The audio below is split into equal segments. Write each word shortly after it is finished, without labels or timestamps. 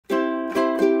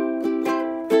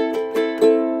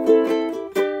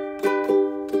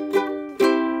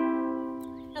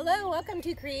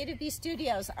Creative Bee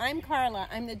Studios. I'm Karla.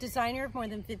 I'm the designer of more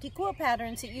than 50 quilt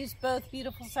patterns that use both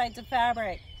beautiful sides of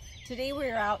fabric. Today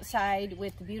we're outside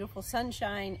with the beautiful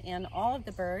sunshine and all of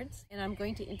the birds, and I'm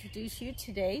going to introduce you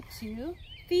today to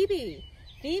Phoebe.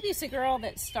 Phoebe's a girl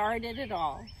that started it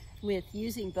all with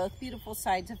using both beautiful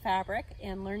sides of fabric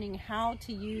and learning how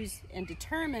to use and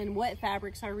determine what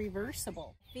fabrics are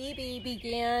reversible. Phoebe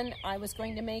began, I was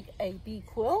going to make a bee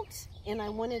quilt, and I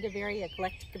wanted a very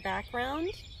eclectic background,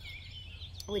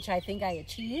 which I think I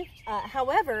achieved.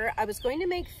 However, I was going to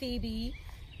make Phoebe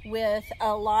with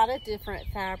a lot of different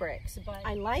fabrics, but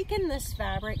I liken this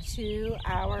fabric to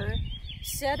our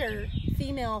setter,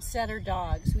 female setter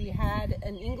dogs. We had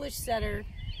an English setter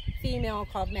female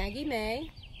called Maggie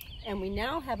May, and we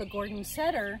now have a Gordon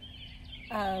setter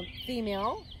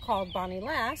female called Bonnie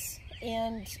Lass.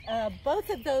 And both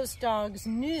of those dogs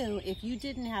knew if you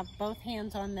didn't have both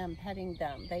hands on them petting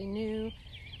them. They knew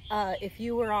if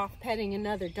you were off petting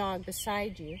another dog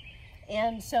beside you.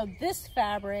 And so this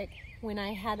fabric, when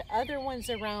I had other ones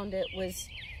around it, was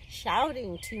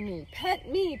shouting to me,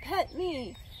 pet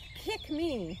me, kick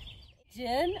me.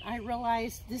 Then I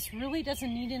realized this really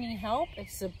doesn't need any help.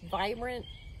 It's a vibrant,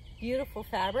 beautiful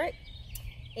fabric.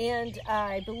 And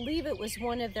I believe it was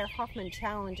one of their Hoffman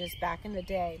challenges back in the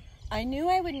day. I knew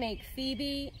I would make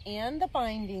Phoebe and the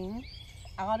binding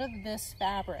out of this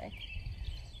fabric,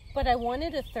 but I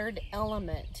wanted a third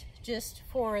element. Just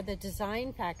for the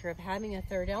design factor of having a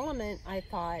third element, I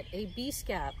thought a bee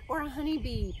scap or a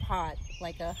honeybee pot,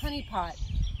 like a honey pot,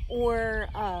 or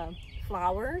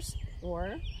flowers,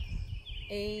 or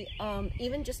a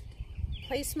even just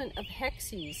placement of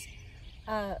hexes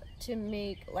to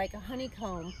make like a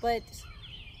honeycomb. But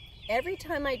every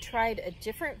time I tried a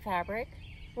different fabric,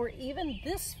 or even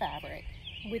this fabric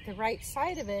with the right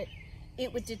side of it,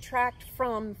 it would detract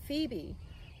from Phoebe.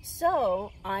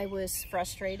 So I was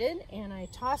frustrated, and I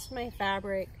tossed my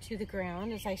fabric to the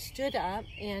ground as I stood up,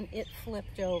 and it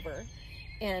flipped over.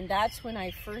 And that's when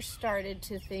I first started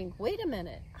to think, wait a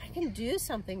minute, I can do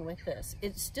something with this.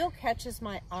 It still catches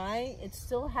my eye. It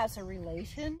still has a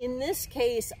relation. In this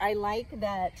case, I like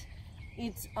that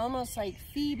it's almost like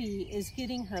Phoebe is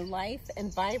getting her life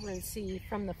and vibrancy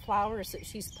from the flowers that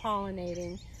she's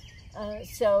pollinating.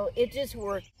 So it just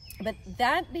worked. But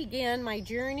that began my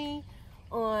journey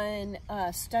on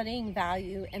studying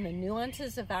value and the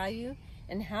nuances of value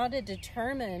and how to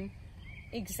determine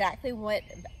exactly what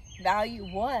value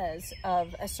was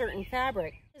of a certain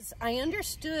fabric. I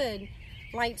understood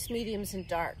lights, mediums, and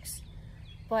darks,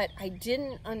 but I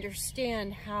didn't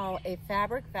understand how a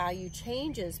fabric value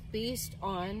changes based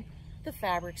on the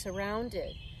fabrics around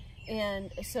it.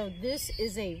 And so this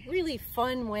is a really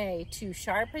fun way to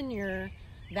sharpen your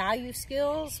value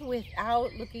skills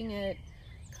without looking at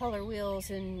color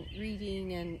wheels and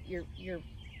reading, and you're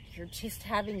just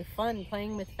having fun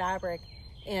playing with fabric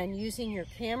and using your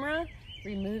camera,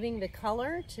 removing the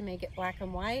color to make it black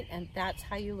and white, and that's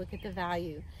how you look at the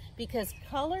value. Because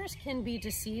colors can be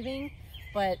deceiving,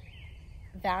 but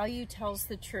value tells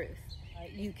the truth.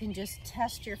 You can just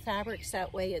test your fabrics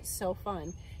that way. It's so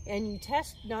fun. And you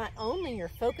test not only your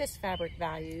focus fabric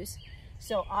values,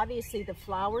 so obviously the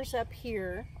flowers up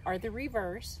here are the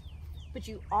reverse, but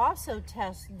you also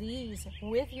test these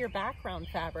with your background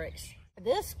fabrics.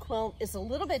 This quilt is a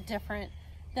little bit different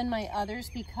than my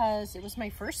others because it was my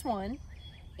first one,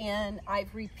 and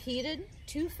I've repeated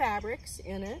 2 fabrics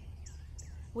in it,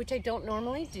 which I don't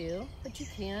normally do, but you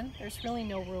can. There's really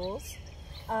no rules.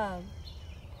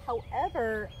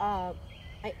 However,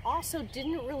 I also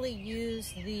didn't really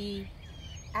use the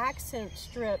accent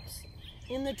strips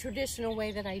in the traditional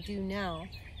way that I do now.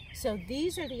 So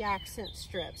these are the accent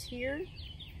strips. Here,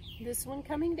 this one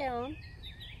coming down,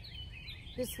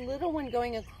 this little one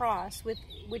going across,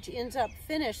 which ends up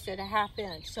finished at a 1/2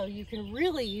 inch. So you can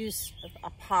really use a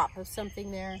pop of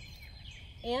something there.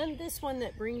 And this one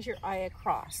that brings your eye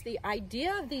across. The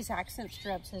idea of these accent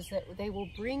strips is that they will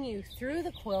bring you through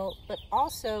the quilt, but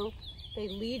also they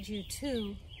lead you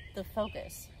to the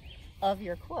focus of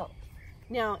your quilt.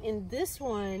 Now in this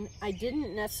one, I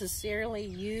didn't necessarily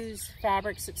use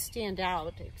fabrics that stand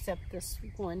out, except this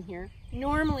one here.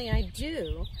 Normally I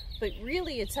do, but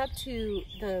really it's up to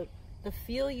the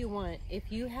feel you want.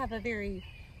 If you have a very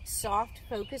soft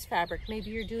focus fabric,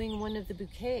 maybe you're doing one of the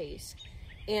bouquets,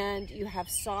 and you have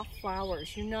soft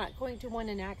flowers, you're not going to want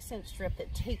an accent strip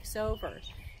that takes over.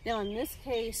 Now in this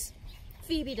case,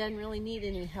 Phoebe doesn't really need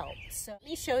any help. So let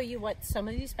me show you what some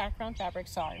of these background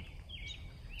fabrics are.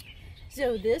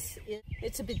 So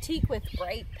it's a batik with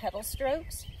bright petal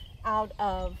strokes out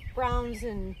of browns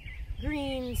and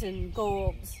greens and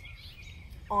golds.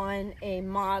 on a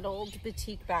modeled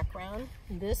batik background.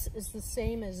 This is the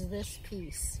same as this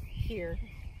piece here.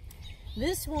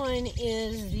 This one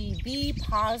is the Be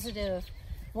Positive,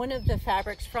 one of the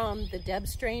fabrics from the Deb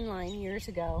Strain line years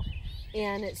ago.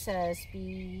 And it says,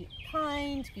 be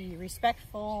kind, be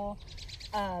respectful,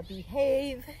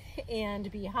 behave, and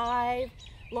behive.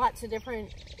 Lots of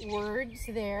different words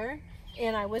there.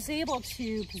 And I was able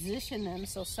to position them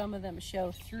so some of them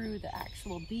show through the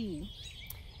actual bee.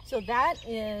 So that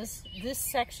is this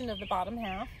section of the bottom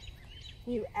half.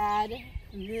 You add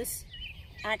this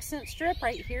accent strip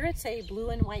right here. It's a blue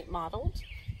and white mottled.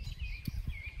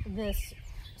 This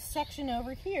section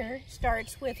over here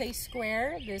starts with a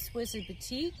square. This was a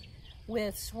batik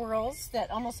with swirls that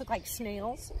almost look like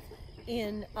snails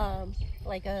in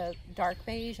like a dark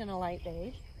beige and a light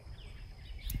beige.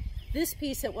 This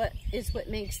piece is what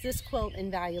makes this quilt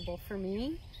invaluable for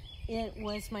me. It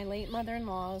was my late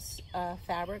mother-in-law's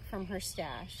fabric from her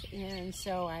stash, and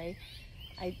so I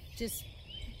just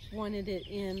wanted it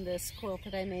in this quilt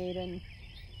that I made, and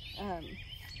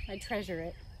I treasure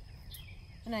it.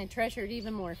 And I treasure it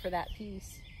even more for that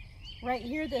piece. Right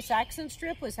here, this accent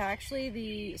strip was actually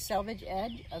the selvage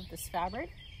edge of this fabric.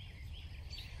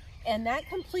 And that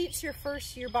completes your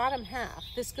bottom half.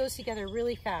 This goes together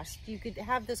really fast. You could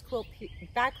have this quilt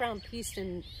background pieced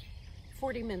in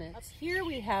 40 minutes. Here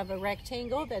we have a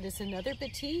rectangle that is another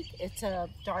batik. It's a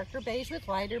darker beige with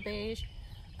lighter beige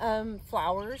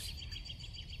flowers.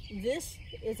 This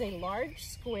is a large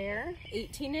square,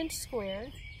 18-inch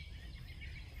square.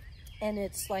 And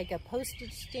it's like a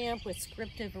postage stamp with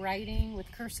scriptive writing, with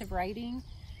cursive writing.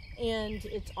 And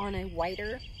it's on a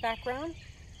whiter background.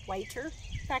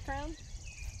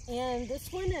 And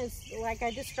this one is, like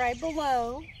I described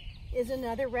below, is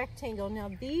another rectangle. Now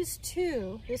these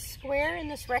two, this square and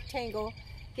this rectangle,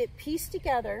 get pieced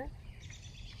together,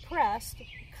 pressed,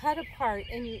 cut apart,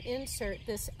 and you insert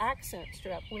this accent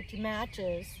strip, which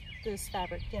matches this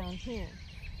fabric down here.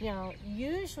 Now,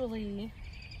 usually,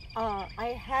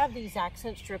 I have these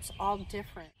accent strips all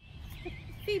different.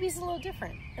 Phoebe's a little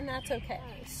different, and that's okay.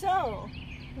 So,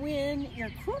 when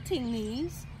you're quilting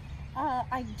these,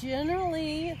 I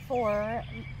generally, for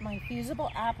my fusible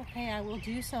applique, I will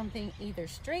do something either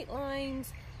straight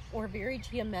lines or very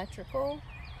geometrical,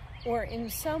 or in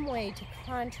some way to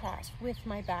contrast with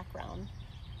my background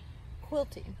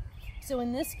quilting. So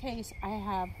in this case, I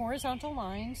have horizontal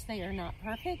lines. They are not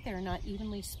perfect. They're not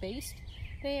evenly spaced.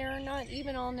 They are not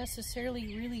even all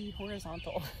necessarily really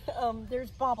horizontal.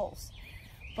 There's bobbles,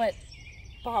 but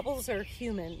bobbles are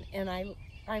human, and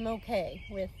I'm okay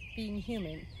with being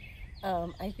human.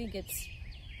 I think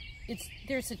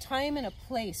there's a time and a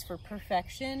place for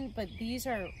perfection, but these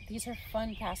are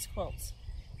fun cast quilts,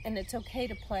 and it's okay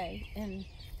to play and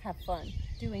have fun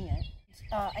doing it.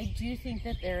 I do think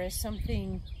that there is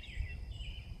something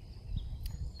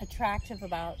attractive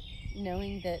about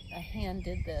knowing that a hand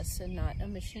did this and not a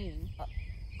machine,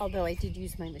 although I did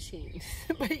use my machine,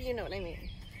 but you know what I mean.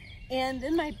 And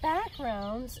then my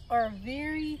backgrounds are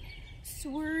very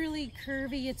swirly,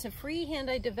 curvy. It's a freehand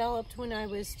I developed when I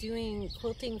was doing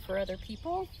quilting for other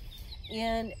people,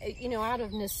 and you know, out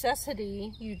of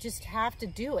necessity, you just have to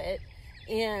do it,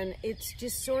 and it's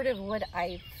just sort of what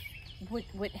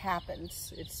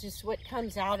happens. It's just what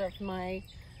comes out of my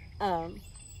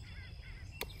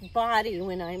body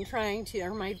when I'm trying to,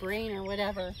 or my brain or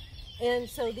whatever. And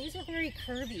so these are very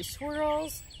curvy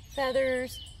swirls,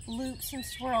 feathers, loops and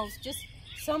swirls, just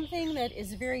something that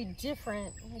is very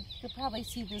different. You could probably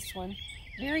see this one,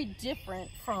 very different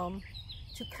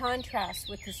to contrast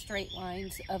with the straight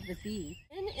lines of the bee.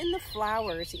 And in the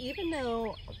flowers, even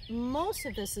though most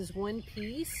of this is one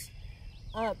piece,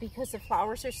 because the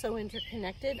flowers are so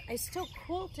interconnected, I still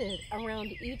quilted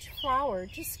around each flower,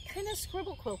 just kind of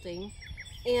scribble quilting.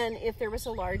 And if there was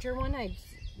a larger one, I'd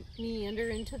meander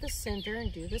into the center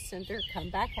and do the center, come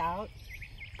back out,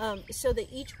 so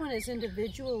that each one is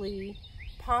individually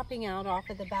popping out off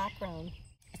of the background.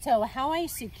 So how I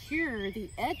secure the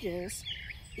edges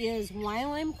is,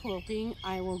 while I'm quilting,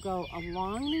 I will go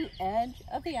along the edge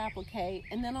of the applique,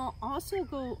 and then I'll also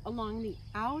go along the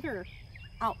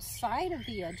outside of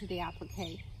the edge of the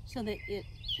applique, so that it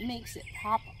makes it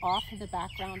pop off of the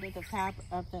background of the fabric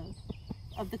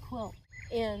of the quilt.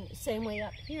 And same way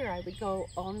up here, I would go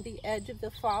on the edge of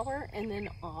the flower and then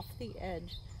off the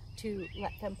edge to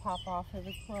let them pop off of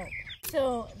the quilt.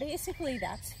 So basically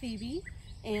that's Phoebe,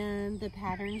 and the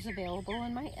pattern's available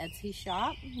in my Etsy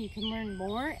shop. You can learn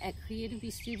more at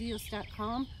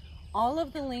creativebeestudios.com. All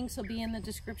of the links will be in the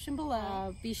description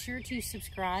below. Be sure to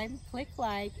subscribe, click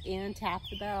like, and tap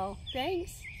the bell.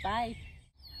 Thanks, bye.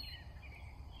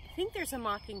 I think there's a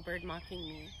mockingbird mocking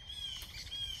me.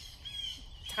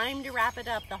 time to wrap it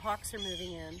up. The hawks are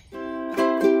moving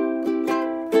in.